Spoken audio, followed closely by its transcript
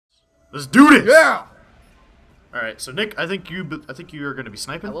Let's do this! Yeah! Alright, so Nick, I think you are going to be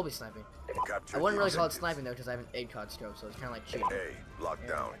sniping? I will be sniping. I wouldn't really call it sniping though, because I have an 8 scope, so it's kind of like cheating. A, locked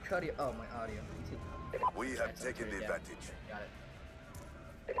down. Oh, my audio. We have taken the advantage. Got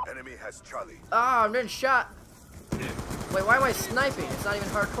it. Enemy has Charlie. Oh, I'm getting shot! Wait, why am I sniping? It's not even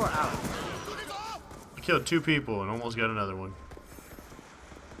hardcore. Ow. I killed 2 people and almost got another one.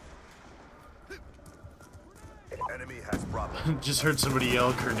 Enemy has Bravo. Just heard somebody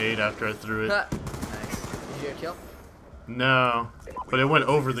yell grenade after I threw it. Nice. Did you get a kill? No, but it went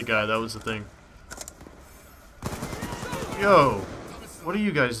over the guy, that was the thing. Yo, what are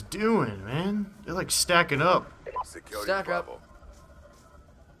you guys doing, man? They're like stacking up. Stack up.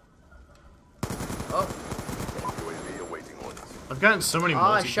 Oh. UAV awaiting orders. I've gotten so many I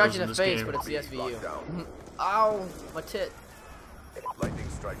multi-kills shot you in in the this face, game. but it's the SVU. Ow, my tit. Lightning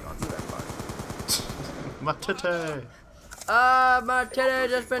strike on standby. My tete. My titty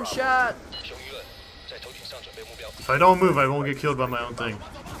just been shot. If I don't move, I won't get killed by my own thing.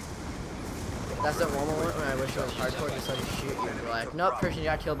 That's that one moment when I wish it was hardcore just so I could shoot you and be like, nope, Christian, you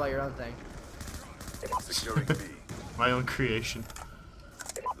got killed by your own thing. Securing B. My own creation.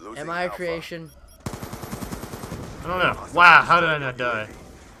 Am I a creation? I don't know. Wow, how did I not die?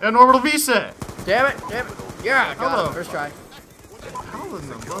 An orbital V-set! Damn it, damn it. Yeah, I got Hello. it. First try. How in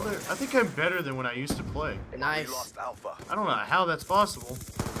the mother? I think I'm better than when I used to play. Nice. Lost Alpha. I don't know how that's possible.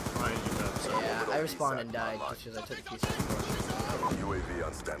 Why did you die? So- Yeah, I respawned and died just because I took a piece of UAV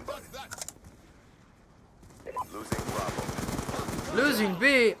on standby. Losing Bravo. Losing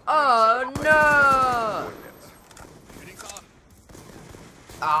B. Oh no!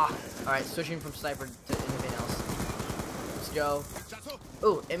 Ah. Alright, switching from sniper to anything else. Let's go.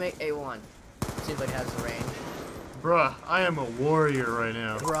 Ooh, M8A1. Seems like it has the range. Bruh, I am a warrior right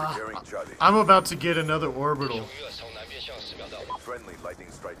now. Securing Bruh. Charlie. I'm about to get another orbital. Friendly lightning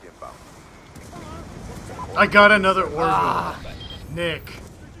strike inbound. I got another orbital. Ah. Nick.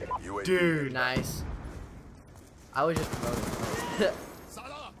 UAV Dude. Nice. I was just promoting.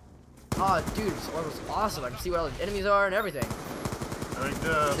 Oh, dude, this orb was awesome. I can see where all the enemies are and everything. Like,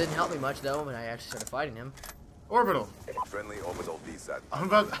 Didn't help me much though when I actually started fighting him. orbital. Friendly orbital VSAT. I'm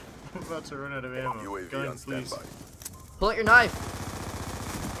about to run out of ammo. UAV Gun, on please. standby. Pull out your knife.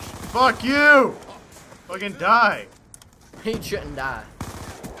 Fuck you! Fucking die. He shouldn't die.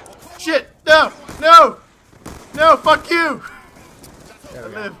 Shit! No! No! No! Fuck you! There I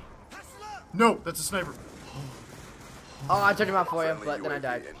we go. live. No, that's a sniper. Oh, I took him out for you, but then I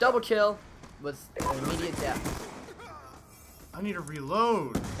died. Double kill with an immediate death. I need to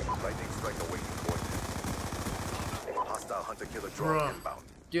reload. Lightning strike awaiting coordinates. Hostile hunter killer drone Bruh. inbound.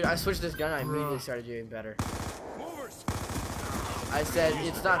 Dude, I switched this gun. I immediately started doing better. I said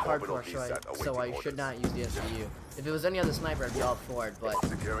it's not hardcore, so I should not use the SVU. If it was any other sniper, I'd be all for it, but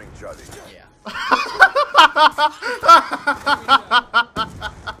Securing Charlie. yeah.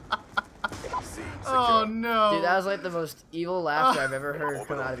 C. Oh Secure. no. Dude, that was like the most evil laughter I've ever heard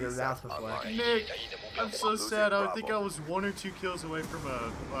come out of your mouth before. Nick, I'm so sad. I think I was 1 or 2 kills away from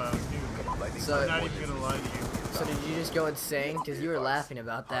a nuke. Lightning So- I'm not even gonna lie to you. So did you just go insane? Because you were laughing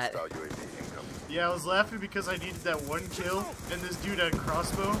about that. Hostile UAV incoming. Yeah, I was laughing because I needed that 1 kill, and this dude had a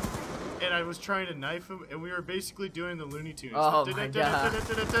crossbow, and I was trying to knife him, and we were basically doing the Looney Tunes. Oh my God. Yeah.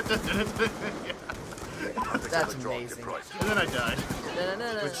 That's amazing. And then I died. UAV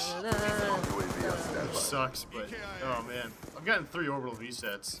on Which standby. sucks, but oh man, I've gotten 3 orbital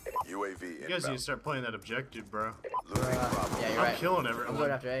V-sets. UAV You guys need to inbound. start playing that objective, bro. Losing Bravo. Yeah, you're I'm right. killing I'm going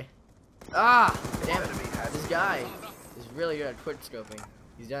everyone. after A. Ah! Damn it. Enemy has This guy is really good at quick scoping.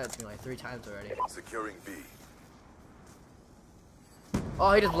 He's done it to me like 3 times already. Securing B.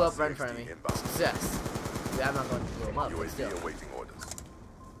 Oh, he just blew up right in front of me. Inbound. Success. Yeah, I'm not going to blow him up, but UAV still. awaiting orders.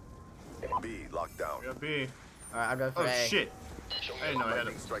 B locked down. We got B. Alright, I'm done for Oh A. shit! I didn't know I had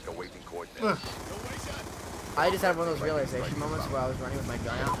Lightning him. strike awaiting coordinates. I just had one of those realization moments where I was running with my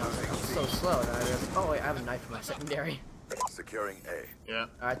gun out and I was like, I'm so slow. And then I realized, oh wait, I have a knife for my secondary. Securing A. Yeah.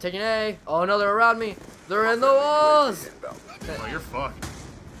 Alright, taking A. Oh no, they're around me. They're in the walls. Inbound. Oh, you're fucked.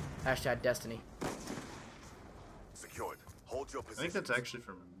 Hashtag destiny. Secured. Hold your I position. think that's actually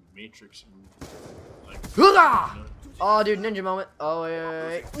from Matrix. Like, Hooah! Oh, dude, ninja moment. Oh,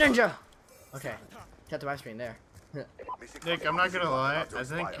 wait. Ninja! Okay. Tap to my screen there. Nick, I'm not gonna lie. I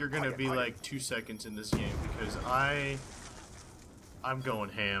think you're gonna be like 2 seconds in this game because I'm going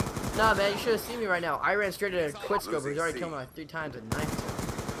ham. Nah, man, you should have seen me right now. I ran straight at a quit scope. He was already killed me like 3 times with a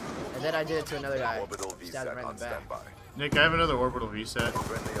knife. And then I did it to another guy. Orbital Stabbed him VSAT right in on the back. standby. Nick, I have another orbital V-set.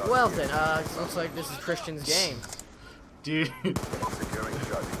 Friendly Well RC. then, it looks like this is Christian's game. Dude, Securing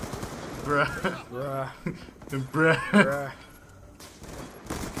Charlie. bruh. Bruh. Bruh. Bruh.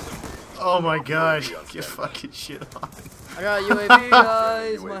 Oh my god, get fucking shit on. I got UAV,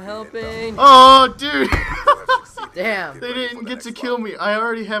 guys. Am I helping? Oh, dude. Damn. They didn't get to kill me. I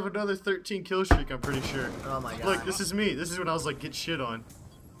already have another 13 kill streak, I'm pretty sure. Oh my god. Look, this is me. This is when I was like, get shit on.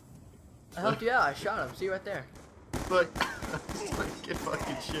 I helped you out. I shot him. See right there. Look, like, get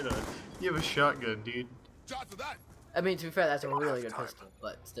fucking shit on. You have a shotgun, dude. I mean, to be fair, that's a really good pistol,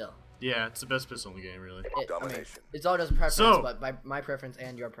 but still. Yeah, it's the best pistol in the game, really. I mean, it's all just preference, So- but by my preference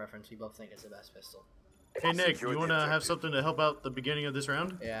and your preference, we both think it's the best pistol. Hey, Nick, you want to have something to help out the beginning of this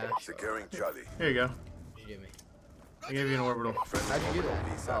round? Yeah, sure. Securing Charlie. Here you go. What'd you do me? I gave you an orbital. How'd you do that?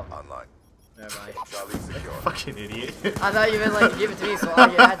 VSAT Oh, online. never mind. Charlie secure. Fucking idiot. I thought you meant like to give it to me so I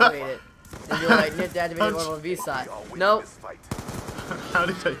could activate it. And you were like, Nick activated one of the VSAT. Nope. How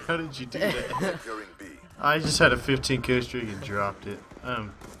did you do that? Securing B. I just had a 15 kill streak and dropped it.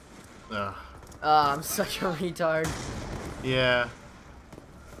 I'm such a retard. Yeah.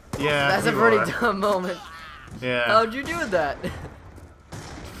 Yeah. That's a you pretty are. dumb moment. Yeah. How'd you do that?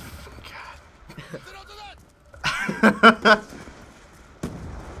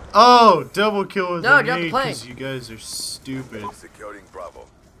 Oh, double kill with No, a drop the nade plane. because you guys are stupid. Securing Bravo.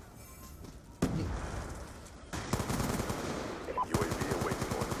 UAV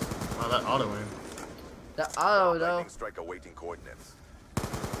awaiting orders. Oh, that auto aim. That auto though. Lightning strike awaiting coordinates.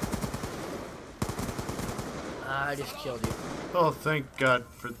 I just killed you. Oh, thank God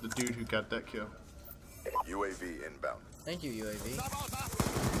for the dude who got that kill. UAV inbound. Thank you, UAV.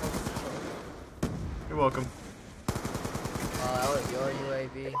 You're welcome. Oh, that was your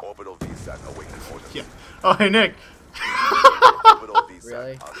UAV. Orbital VSAT awaiting orders. Yeah. Oh, hey, Nick. Orbital VSAT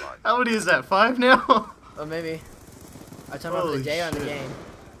Really? online. How many is that? 5 now? Oh, maybe. I'm talking about Holy the day on the shit. game.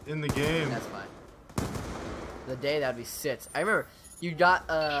 In the game. That's fine. The day that'd be 6. I remember you got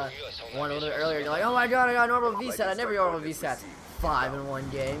one a little bit earlier. You're like, oh my god, I got an orbital VSAT. I never get orbital VSATs. 5 in one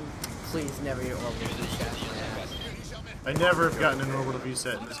game. Please never get orbital VSATs. I never have gotten an orbital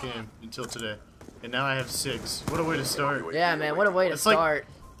VSAT in this game until today. And now I have 6. What a way to start. Yeah, man, what a way to It's like- start.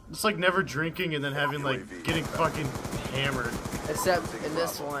 It's like never drinking and then having like getting fucking hammered. Except in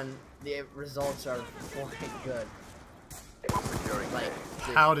this one, the results are quite good. Securing Like,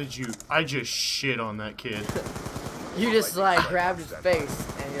 dude, How did you? I just shit on that kid. you just like grabbed his face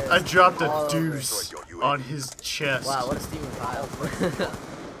and just I dropped all a over it. deuce on his chest. Wow, what a steaming pile.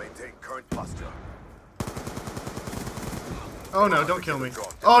 Maintain current posture. Oh no, don't kill me.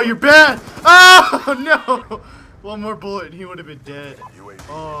 Oh, you're bad! Oh no! One more bullet and he would have been dead. UAV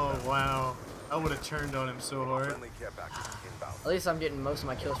Oh wow. I would have turned on him so hard. friendly care package inbound. At least I'm getting most of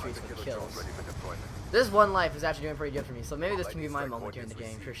my kill streaks with Killer drone kills. ready for deployment. This one life is actually doing pretty good for me, so maybe this can be my moment here in the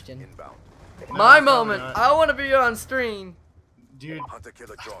game, Christian. Inbound. No, My probably moment! not. I want to be on stream! Dude, Hunter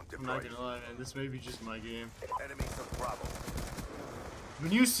killer drone I'm not deployed. gonna lie, man. This may be just my game. Enemy took Bravo.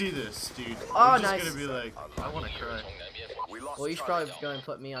 When you see this, dude, Oh, you're just nice. gonna be like, I want to cry. We lost Well, you should Charlie. probably go and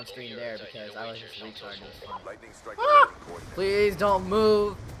put me on stream there because I was just retarded. It was fun. Lightning strike Ah! awaiting coordinates. Please don't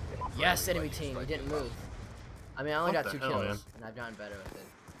move! Yes, enemy team, you didn't move. I mean, I only What got the 2 hell, kills, man? and I've gotten better with it.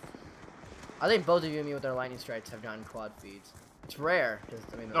 I think both of you and me with our lightning strikes have gotten quad feeds. It's rare, because,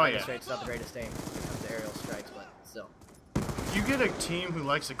 I mean, the Oh, lightning yeah. strike's not the greatest aim when it comes to aerial strikes, but still. If you get a team who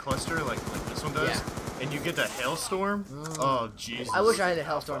likes a cluster like this one does, Yeah. and you get the hailstorm, oh Jesus! I wish I had a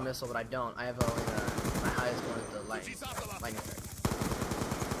Hellstorm missile, but I don't. I have only my highest one is the lightning strike.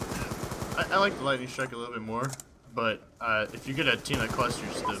 I like the lightning strike a little bit more, but if you get a team that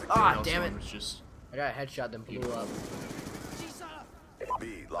clusters, the Ah, hailstorm damn it. is just. I got a headshot that blew up.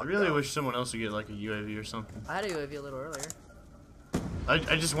 B I locked really down. wish someone else would get like a UAV or something. I had a UAV a little earlier.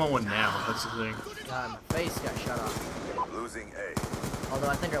 I just want one now. That's the thing. God, my face got shot off. Losing A. Although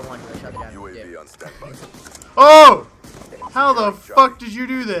I think I won because I shot the guy in the UAV dick. on standby. Oh! How the fuck did you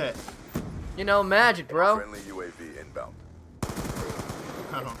do that? You know, magic, bro. Friendly UAV inbound.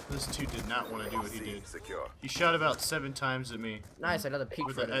 Oh, this dude did not want to do what he C did. secure. He shot about 7 times at me Nice, another peak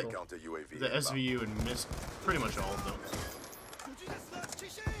With the vertical. Counter UAV with the inbound. SVU and missed pretty much all of them.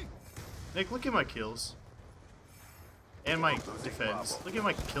 Nick, look at my kills. And my defense. Look at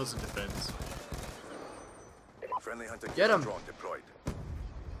my kills and defense. Friendly hunter Get killer him. drone deployed.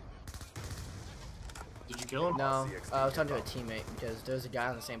 Did you kill him? No, I was talking to a teammate because there was a guy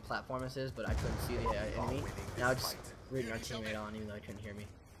on the same platform as his, but I couldn't see the enemy. And I was just reading our teammate on, even though I couldn't hear me.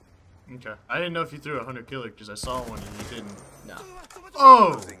 Okay. I didn't know if you threw a 100 killer because I saw one and you didn't. No.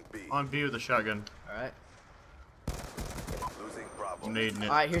 Oh! Losing B. On B with a shotgun. Alright. Losing Bravo. Nading it.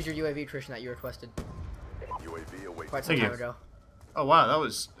 Alright, here's your UAV, Christian, that you requested UAV awaiting. quite some Thank time you. ago. Oh wow,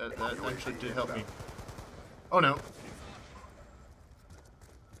 that actually did help me. Oh no.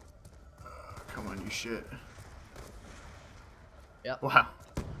 Come on, you shit. Yep. Wow.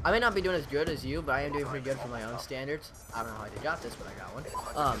 I may not be doing as good as you, but I am doing pretty good for my own standards. I don't know how I got this, but I got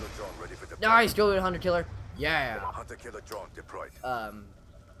one. Nice, go with a hunter killer. Yeah. Hunter killer drone deployed.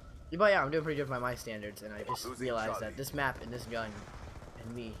 But yeah, I'm doing pretty good by my standards, and I just realized that this map and this gun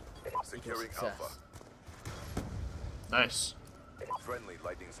and me equals Securing success. Alpha. Nice. Friendly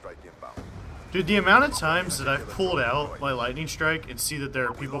lightning strike inbound. Dude, the amount of times that I've pulled out my lightning strike and see that there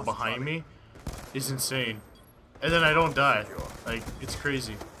are people behind me is insane. And then I don't die. Like, it's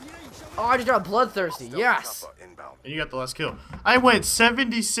crazy. Oh, I just got bloodthirsty. Yes. And you got the last kill. I went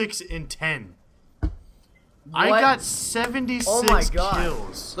 76 and 10. I got 76 oh my God.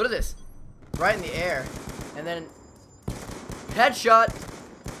 kills. Look at this. Right in the air. And then headshot.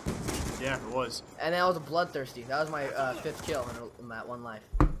 Yeah, it was. And that was a bloodthirsty. That was my 5th kill in that one life.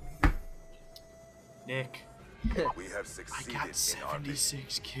 Nick, We have I succeeded got in our mission.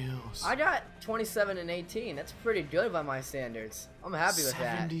 76 kills. I got 27 and 18. That's pretty good by my standards. I'm happy with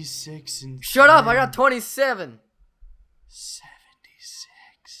that. 76 and Shut up! 10. I got 27.